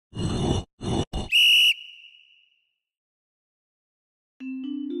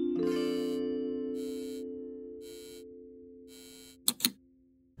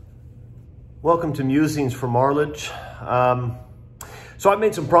Welcome to Musings from Arledge. So I've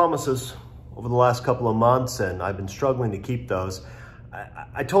made some promises over the last couple of months and I've been struggling to keep those.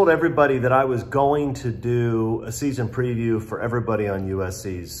 I told everybody that I was going to do a season preview for everybody on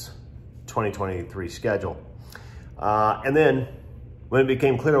USC's 2023 schedule. And then when it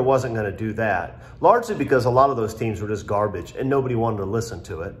became clear I wasn't going to do that, largely because a lot of those teams were just garbage and nobody wanted to listen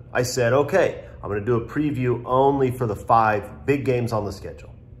to it, I said, okay, I'm going to do a preview only for the 5 big games on the schedule.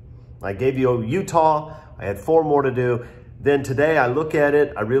 I gave you Utah, I had 4 more to do. Then today I look at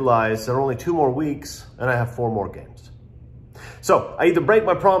it, I realize there are only 2 more weeks and I have 4 more games. So I either break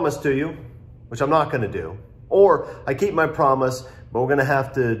my promise to you, which I'm not gonna do, or I keep my promise, but we're gonna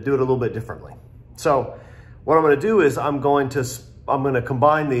have to do it a little bit differently. So what I'm gonna do is I'm gonna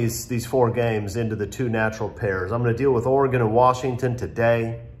combine these 4 games into the 2 natural pairs. I'm gonna deal with Oregon and Washington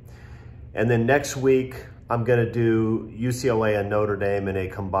today, and then next week, I'm going to do UCLA and Notre Dame in a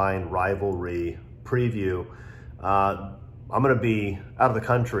combined rivalry preview. I'm going to be out of the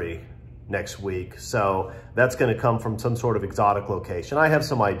country next week, so that's going to come from some sort of exotic location. I have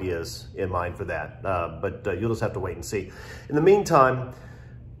some ideas in mind for that, but you'll just have to wait and see. In the meantime,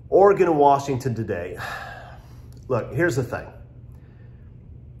 Oregon and Washington today. Look, here's the thing.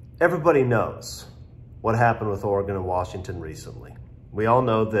 Everybody knows what happened with Oregon and Washington recently. We all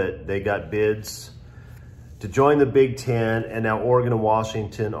know that they got bids to join the Big Ten, and now Oregon and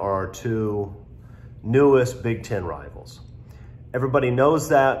Washington are our 2 newest Big Ten rivals. Everybody knows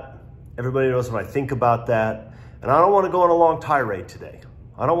that. Everybody knows what I think about that. And I don't want to go on a long tirade today.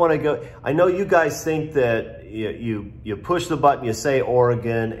 I don't want to go. I know you guys think that you push the button, you say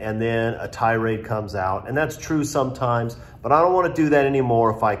Oregon, and then a tirade comes out. And that's true sometimes, but I don't want to do that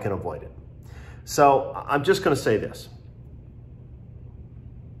anymore if I can avoid it. So I'm just going to say this.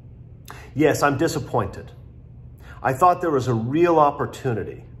 Yes, I'm disappointed. I thought there was a real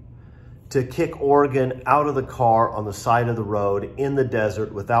opportunity to kick Oregon out of the car on the side of the road in the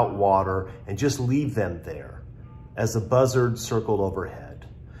desert without water and just leave them there as the buzzards circled overhead.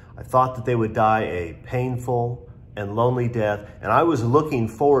 I thought that they would die a painful and lonely death, and I was looking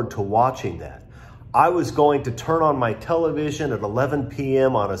forward to watching that. I was going to turn on my television at 11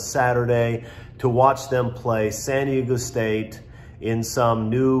 p.m. on a Saturday to watch them play San Diego State in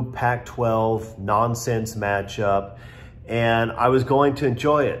some new Pac-12 nonsense matchup, and I was going to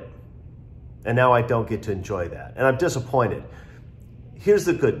enjoy it. And now I don't get to enjoy that, and I'm disappointed. Here's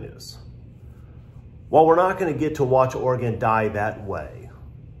the good news. While we're not gonna get to watch Oregon die that way,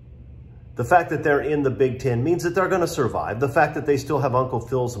 the fact that they're in the Big Ten means that they're gonna survive. The fact that they still have Uncle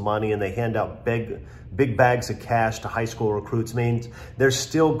Phil's money and they hand out big bags of cash to high school recruits means they're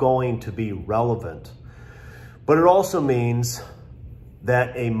still going to be relevant. But it also means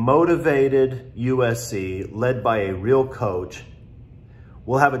that a motivated USC led by a real coach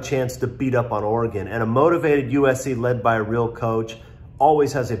will have a chance to beat up on Oregon. And a motivated USC led by a real coach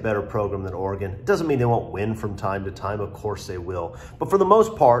always has a better program than Oregon. It doesn't mean they won't win from time to time. Of course they will. But for the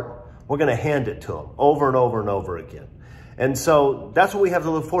most part, we're going to hand it to them over and over and over again. And so that's what we have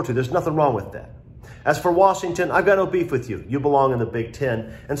to look forward to. There's nothing wrong with that. As for Washington, I've got no beef with you. You belong in the Big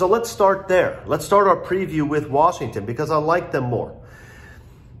Ten. And so let's start there. Let's start our preview with Washington because I like them more.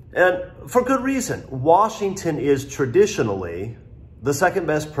 And for good reason. Washington is traditionally the second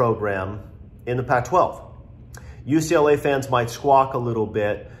best program in the Pac-12. UCLA fans might squawk a little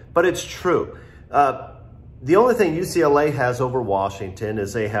bit, but it's true. The only thing UCLA has over Washington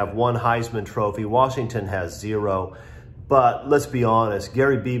is they have 1 Heisman Trophy. Washington has 0. But let's be honest,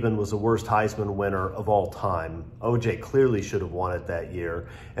 Gary Beeman was the worst Heisman winner of all time. OJ clearly should have won it that year.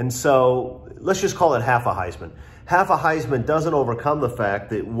 And so let's just call it half a Heisman. Half a Heisman doesn't overcome the fact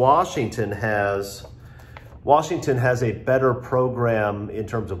that Washington has a better program in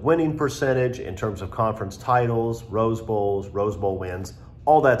terms of winning percentage, in terms of conference titles, Rose Bowls, Rose Bowl wins,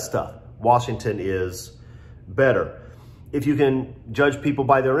 all that stuff. Washington is better. If you can judge people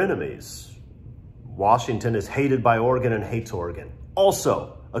by their enemies, Washington is hated by Oregon and hates Oregon.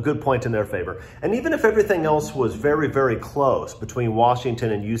 Also a good point in their favor. And even if everything else was very, very close between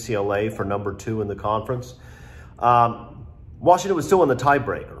Washington and UCLA for number 2 in the conference, Washington was still in the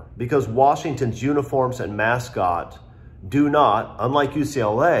tiebreaker because Washington's uniforms and mascot do not, unlike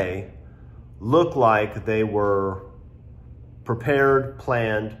UCLA, look like they were prepared,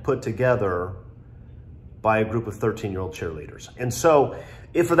 planned, put together by a group of 13-year-old cheerleaders. And so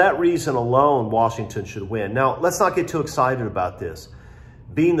if for that reason alone, Washington should win. Now, let's not get too excited about this.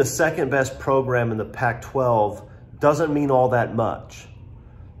 Being the second best program in the Pac-12 doesn't mean all that much.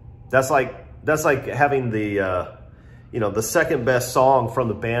 That's like having the second best song from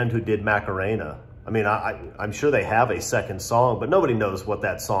the band who did Macarena. I mean, I'm sure they have a second song, but nobody knows what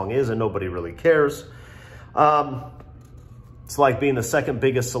that song is and nobody really cares. It's like being the second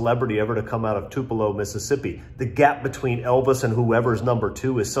biggest celebrity ever to come out of Tupelo, Mississippi. The gap between Elvis and whoever's number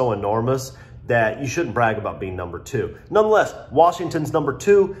 2 is so enormous that you shouldn't brag about being number 2. Nonetheless, Washington's number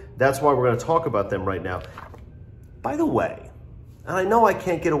 2. That's why we're going to talk about them right now. By the way, and I know I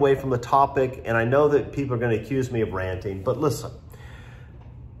can't get away from the topic, and I know that people are going to accuse me of ranting, but listen.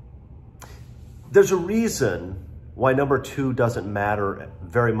 There's a reason why number 2 doesn't matter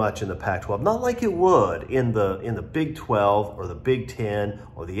very much in the Pac-12. Not like it would in the Big 12 or the Big 10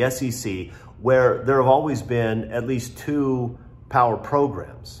 or the SEC, where there have always been at least 2 power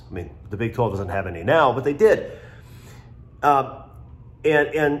programs. I mean, the Big 12 doesn't have any now, but they did. And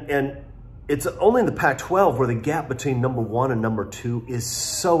it's only in the Pac-12 where the gap between number 1 and number 2 is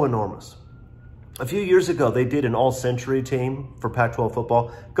so enormous. A few years ago, they did an all-century team for Pac-12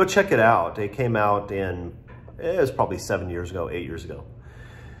 football. Go check it out. It came out in, it was probably 7 years ago, 8 years ago.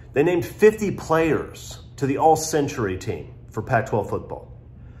 They named 50 players to the all-century team for Pac-12 football.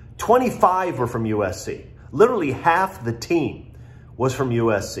 25 were from USC. Literally half the team was from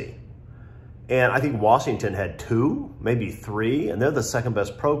USC. And I think Washington had 2, maybe 3, and they're the second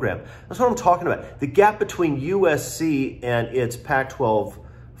best program. That's what I'm talking about. The gap between USC and its Pac-12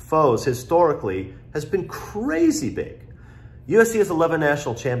 foes historically has been crazy big. USC has 11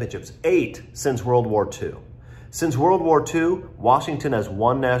 national championships, 8 since World War II. Since World War II, Washington has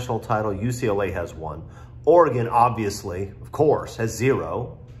 1 national title, UCLA has 1. Oregon, obviously, of course, has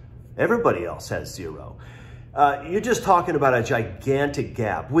 0. Everybody else has 0. You're just talking about a gigantic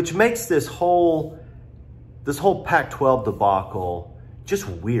gap, which makes this whole Pac-12 debacle just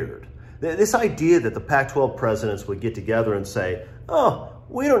weird. This idea that the Pac-12 presidents would get together and say, oh,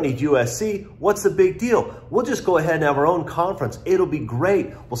 we don't need USC. What's the big deal? We'll just go ahead and have our own conference. It'll be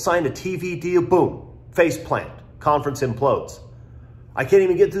great. We'll sign a TV deal. Boom. Face plant. Conference implodes. I can't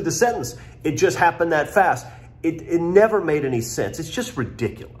even get through the sentence. It just happened that fast. It never made any sense. It's just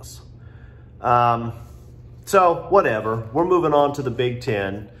ridiculous. So whatever. We're moving on to the Big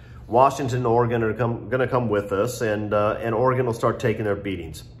Ten. Washington and Oregon are going to come with us, and Oregon will start taking their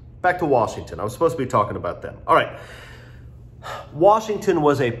beatings. Back to Washington. I was supposed to be talking about them. All right. Washington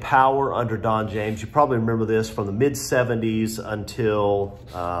was a power under Don James. You probably remember this from the mid-70s until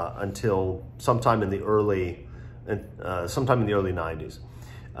sometime in the early 90s.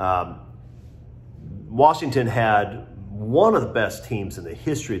 Washington had one of the best teams in the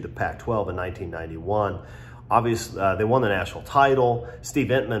history of the Pac-12 in 1991. Obviously, they won the national title. Steve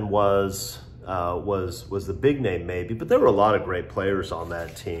Entman was the big name maybe, but there were a lot of great players on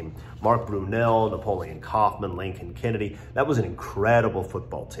that team. Mark Brunell, Napoleon Kaufman, Lincoln Kennedy. That was an incredible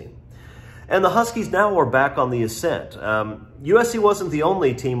football team. And the Huskies now are back on the ascent. USC wasn't the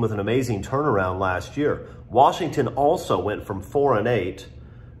only team with an amazing turnaround last year. Washington also went from 4-8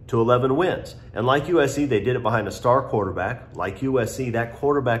 to 11 wins. And like USC, they did it behind a star quarterback. Like USC, that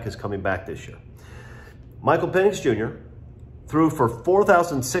quarterback is coming back this year. Michael Penix Jr. threw for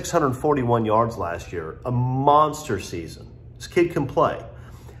 4,641 yards last year, a monster season. This kid can play.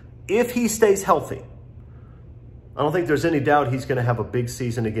 If he stays healthy, I don't think there's any doubt he's going to have a big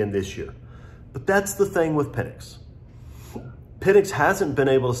season again this year. But that's the thing with Penix. Penix hasn't been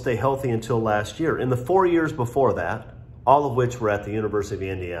able to stay healthy until last year. In the 4 years before that, all of which were at the University of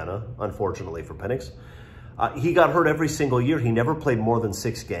Indiana, unfortunately for Penix, he got hurt every single year. He never played more than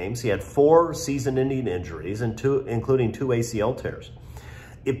 6 games. He had 4 season-ending injuries, including 2 ACL tears.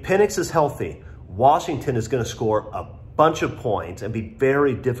 If Penix is healthy, Washington is going to score a bunch of points and be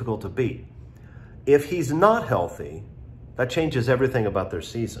very difficult to beat. If he's not healthy, that changes everything about their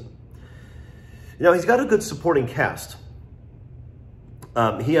season. You know, he's got a good supporting cast.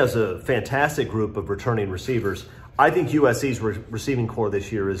 He has a fantastic group of returning receivers. I think USC's receiving core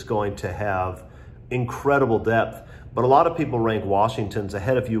this year is going to have incredible depth, but a lot of people rank Washington's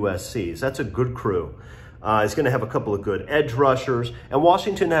ahead of USC's. That's a good crew. It's going to have a couple of good edge rushers, and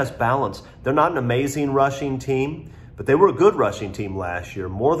Washington has balance. They're not an amazing rushing team, but they were a good rushing team last year,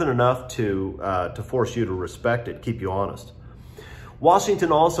 more than enough to force you to respect it, keep you honest.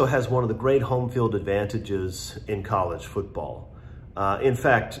 Washington also has one of the great home field advantages in college football. In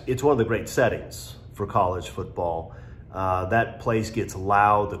fact, it's one of the great settings for college football. That place gets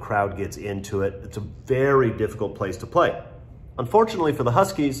loud, the crowd gets into it. It's a very difficult place to play. Unfortunately for the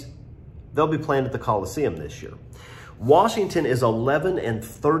Huskies, they'll be playing at the Coliseum this year. Washington is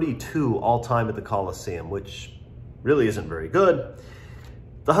 11-32 all-time at the Coliseum, which really isn't very good.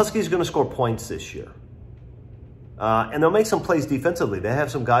 The Huskies are going to score points this year. And they'll make some plays defensively. They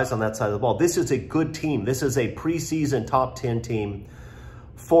have some guys on that side of the ball. This is a good team. This is a preseason top 10 team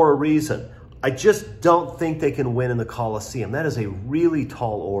for a reason. I just don't think they can win in the Coliseum. That is a really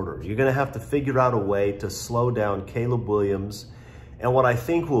tall order. You're going to have to figure out a way to slow down Caleb Williams and what I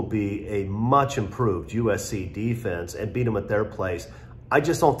think will be a much improved USC defense and beat them at their place. I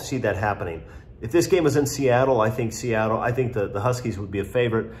just don't see that happening. If this game was in Seattle, I think the Huskies would be a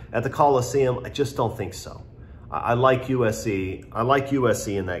favorite. At the Coliseum, I just don't think so. I like USC. I like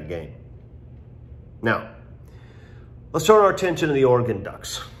USC in that game. Now, let's turn our attention to the Oregon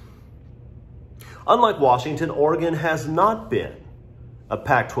Ducks. Unlike Washington, Oregon has not been a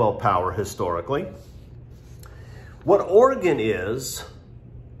Pac-12 power historically. What Oregon is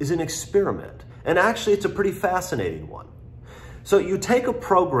an experiment. And actually, it's a pretty fascinating one. So you take a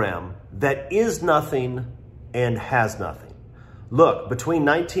program that is nothing and has nothing. Look, between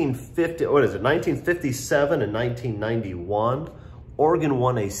 1957 and 1991, Oregon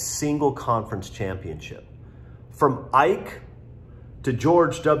won a single conference championship. From Ike to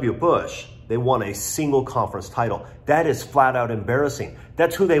George W. Bush, they won a single conference title. That is flat out embarrassing.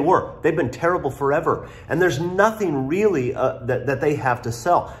 That's who they were. They've been terrible forever. And there's nothing really that they have to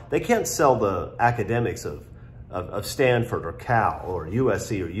sell. They can't sell the academics of Stanford or Cal or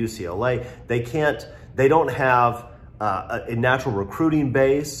USC or UCLA. They don't have a natural recruiting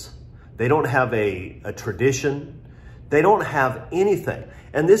base. They don't have a tradition. They don't have anything.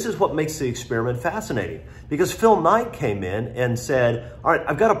 And this is what makes the experiment fascinating, because Phil Knight came in and said, all right,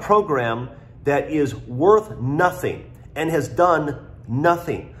 I've got a program that is worth nothing and has done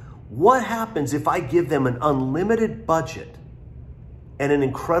nothing. What happens if I give them an unlimited budget and an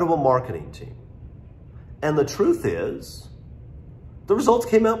incredible marketing team? And the truth is, the results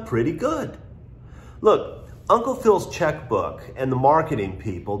came out pretty good. Look, Uncle Phil's checkbook and the marketing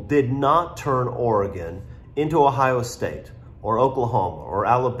people did not turn Oregon into Ohio State or Oklahoma or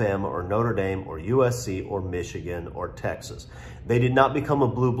Alabama or Notre Dame or USC or Michigan or Texas. They did not become a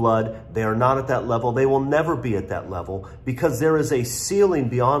blue blood. They are not at that level. They will never be at that level, because there is a ceiling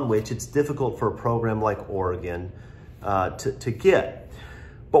beyond which it's difficult for a program like Oregon to get.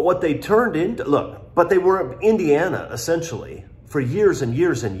 But what they turned into, look, but they were Indiana essentially for years and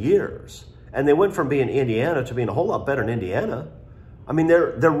years and years. And they went from being Indiana to being a whole lot better than Indiana. I mean,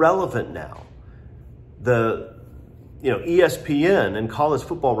 they're relevant now. ESPN and college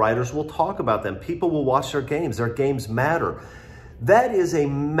football writers will talk about them. People will watch their games. Their games matter. That is a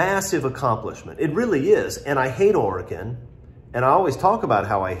massive accomplishment. It really is. And I hate Oregon. And I always talk about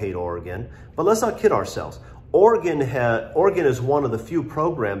how I hate Oregon. But let's not kid ourselves. Oregon is one of the few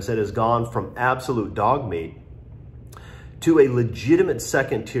programs that has gone from absolute dog meat to a legitimate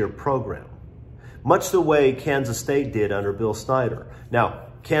second-tier program, much the way Kansas State did under Bill Snyder. Now,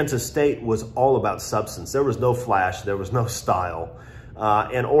 Kansas State was all about substance. There was no flash. There was no style.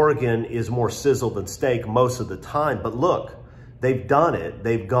 And Oregon is more sizzle than steak most of the time. But look, they've done it.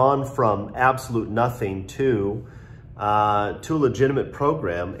 They've gone from absolute nothing to a legitimate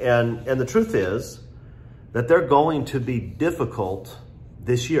program. And the truth is that they're going to be difficult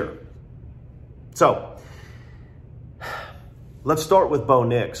this year. So let's start with Bo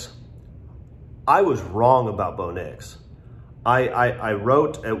Nix. I was wrong about Bo Nix. I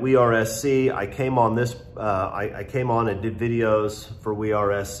wrote at WeAreSC. I came on I came on and did videos for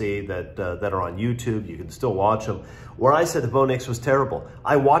WeAreSC that are on YouTube. You can still watch them, where I said that Bo Nix was terrible.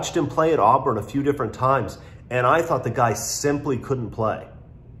 I watched him play at Auburn a few different times, and I thought the guy simply couldn't play.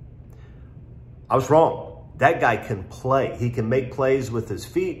 I was wrong. That guy can play. He can make plays with his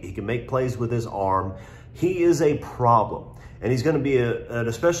feet. He can make plays with his arm. He is a problem, and he's going to be an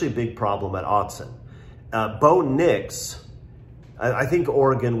especially big problem at Autzen. Bo Nix, I think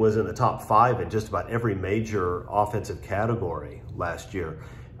Oregon was in the top 5 in just about every major offensive category last year.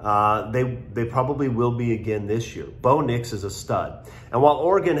 They probably will be again this year. Bo Nix is a stud. And while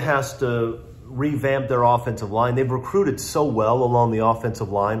Oregon has to revamp their offensive line, they've recruited so well along the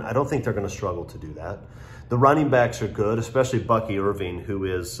offensive line, I don't think they're going to struggle to do that. The running backs are good, especially Bucky Irving, who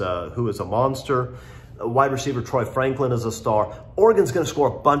is a monster. Wide receiver Troy Franklin is a star. Oregon's going to score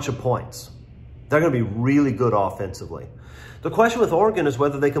a bunch of points. They're going to be really good offensively. The question with Oregon is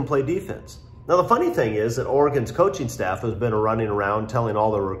whether they can play defense. Now, the funny thing is that Oregon's coaching staff has been running around telling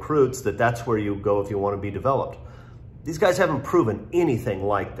all the recruits that that's where you go if you want to be developed. These guys haven't proven anything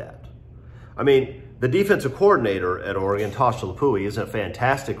like that. I mean, the defensive coordinator at Oregon, Tosh Lapui, is a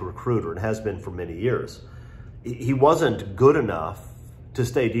fantastic recruiter and has been for many years. He wasn't good enough to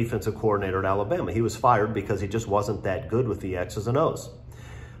stay defensive coordinator at Alabama. He was fired because he just wasn't that good with the X's and O's.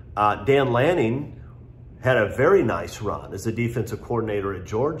 Dan Lanning had a very nice run as a defensive coordinator at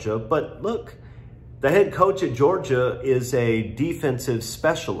Georgia, but look, the head coach at Georgia is a defensive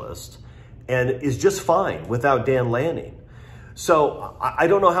specialist and is just fine without Dan Lanning. So I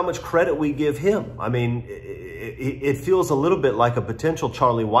don't know how much credit we give him. I mean, it feels a little bit like a potential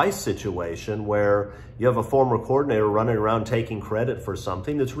Charlie Weiss situation where you have a former coordinator running around taking credit for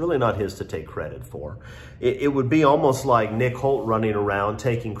something that's really not his to take credit for. It would be almost like Nick Holt running around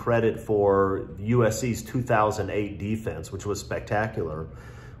taking credit for USC's 2008 defense, which was spectacular,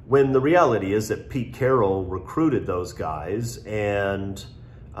 when the reality is that Pete Carroll recruited those guys and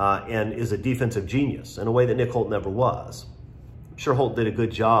is a defensive genius in a way that Nick Holt never was. I'm sure Holt did a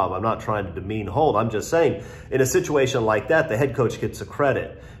good job. I'm not trying to demean Holt. I'm just saying, in a situation like that, the head coach gets the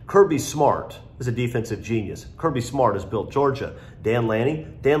credit. Kirby Smart is a defensive genius. Kirby Smart has built Georgia. Dan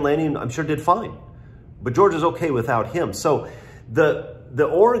Lanning, I'm sure did fine. But Georgia's okay without him. So the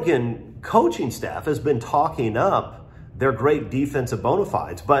Oregon coaching staff has been talking up their great defensive bona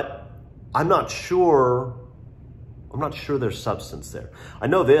fides, but I'm not sure there's substance there. I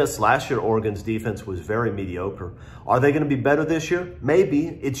know this, last year Oregon's defense was very mediocre. Are they going to be better this year? Maybe.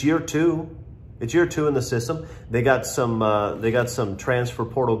 It's year two. It's year two in the system. They got some transfer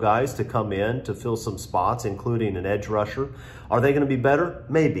portal guys to come in to fill some spots, including an edge rusher. Are they going to be better?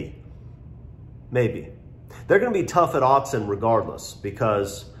 Maybe. Maybe. They're going to be tough at Autzen regardless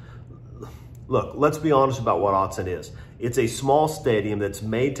because, look, let's be honest about what Autzen is. It's a small stadium that's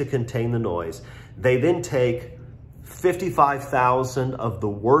made to contain the noise. They then take 55,000 of the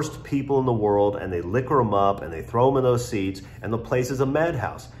worst people in the world and they liquor them up and they throw them in those seats, and the place is a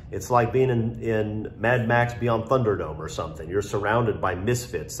madhouse. It's like being in Mad Max Beyond Thunderdome or something. You're surrounded by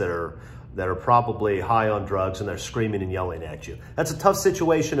misfits that are probably high on drugs and they're screaming and yelling at you. That's a tough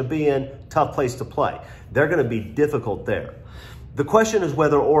situation to be in, tough place to play. They're going to be difficult there. The question is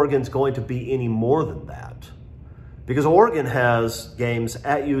whether Oregon's going to be any more than that. Because Oregon has games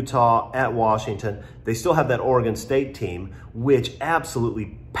at Utah, at Washington. They still have that Oregon State team, which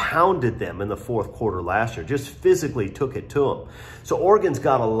absolutely pounded them in the fourth quarter last year, just physically took it to them. So Oregon's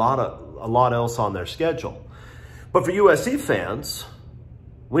got a lot else on their schedule. But for USC fans,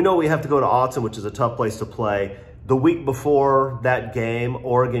 we know we have to go to Autzen, which is a tough place to play. The week before that game,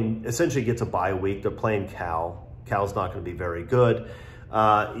 Oregon essentially gets a bye week. They're playing Cal. Cal's not going to be very good.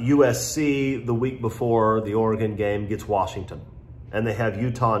 USC, the week before the Oregon game, gets Washington. And they have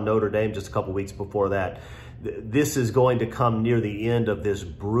Utah and Notre Dame just a couple weeks before that. This is going to come near the end of this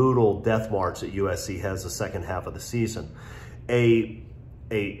brutal death march that USC has the second half of the season. A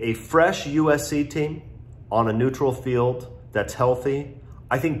fresh USC team on a neutral field that's healthy,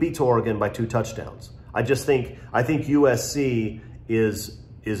 I think beats Oregon by 2 touchdowns. I think USC is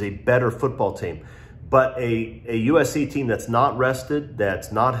a better football team. But a USC team that's not rested,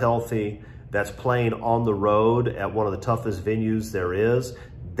 that's not healthy, that's playing on the road at one of the toughest venues there is,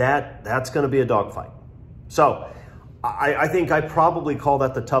 that's going to be a dogfight. So I think I probably call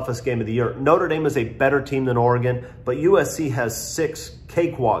that the toughest game of the year. Notre Dame is a better team than Oregon, but USC has 6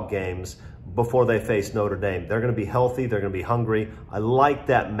 cakewalk games before they face Notre Dame. They're going to be healthy. They're going to be hungry. I like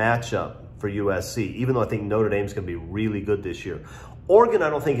that matchup for USC, even though I think Notre Dame's going to be really good this year. Oregon, I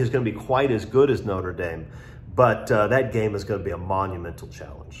don't think, is going to be quite as good as Notre Dame, but that game is going to be a monumental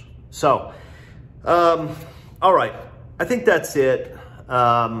challenge. So, all right, I think that's it.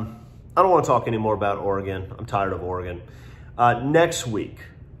 I don't want to talk anymore about Oregon. I'm tired of Oregon. Next week,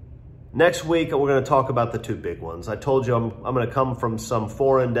 we're going to talk about the 2 big ones. I told you I'm going to come from some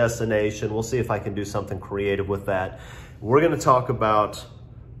foreign destination. We'll see if I can do something creative with that. We're going to talk about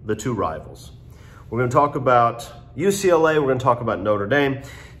the 2 rivals. We're going to talk about UCLA, we're going to talk about Notre Dame.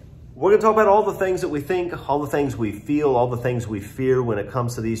 We're going to talk about all the things that we think, all the things we feel, all the things we fear when it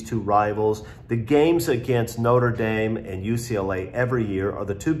comes to these 2 rivals. The games against Notre Dame and UCLA every year are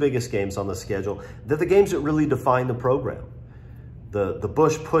the 2 biggest games on the schedule. They're the games that really define the program. The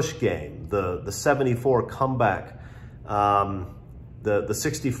Bush push game, the 74 comeback, the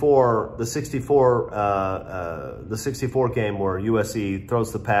 64 game where USC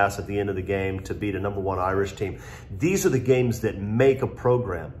throws the pass at the end of the game to beat a #1 Irish team. These are the games that make a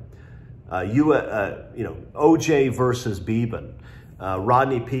program. OJ versus Beeben,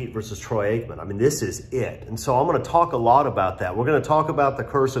 Rodney Peete versus Troy Aikman. I mean, this is it. And so I'm going to talk a lot about that. We're going to talk about the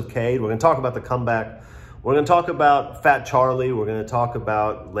curse of Cade. We're going to talk about the comeback. We're going to talk about Fat Charlie. We're going to talk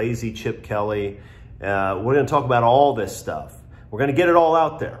about lazy Chip Kelly. We're going to talk about all this stuff. We're going to get it all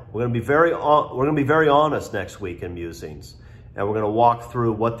out there. We're going to be very honest next week in Musings, and we're going to walk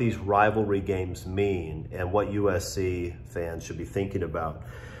through what these rivalry games mean and what USC fans should be thinking about.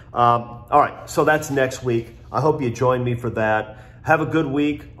 All right, so that's next week. I hope you join me for that. Have a good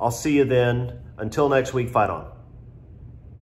week. I'll see you then. Until next week, fight on.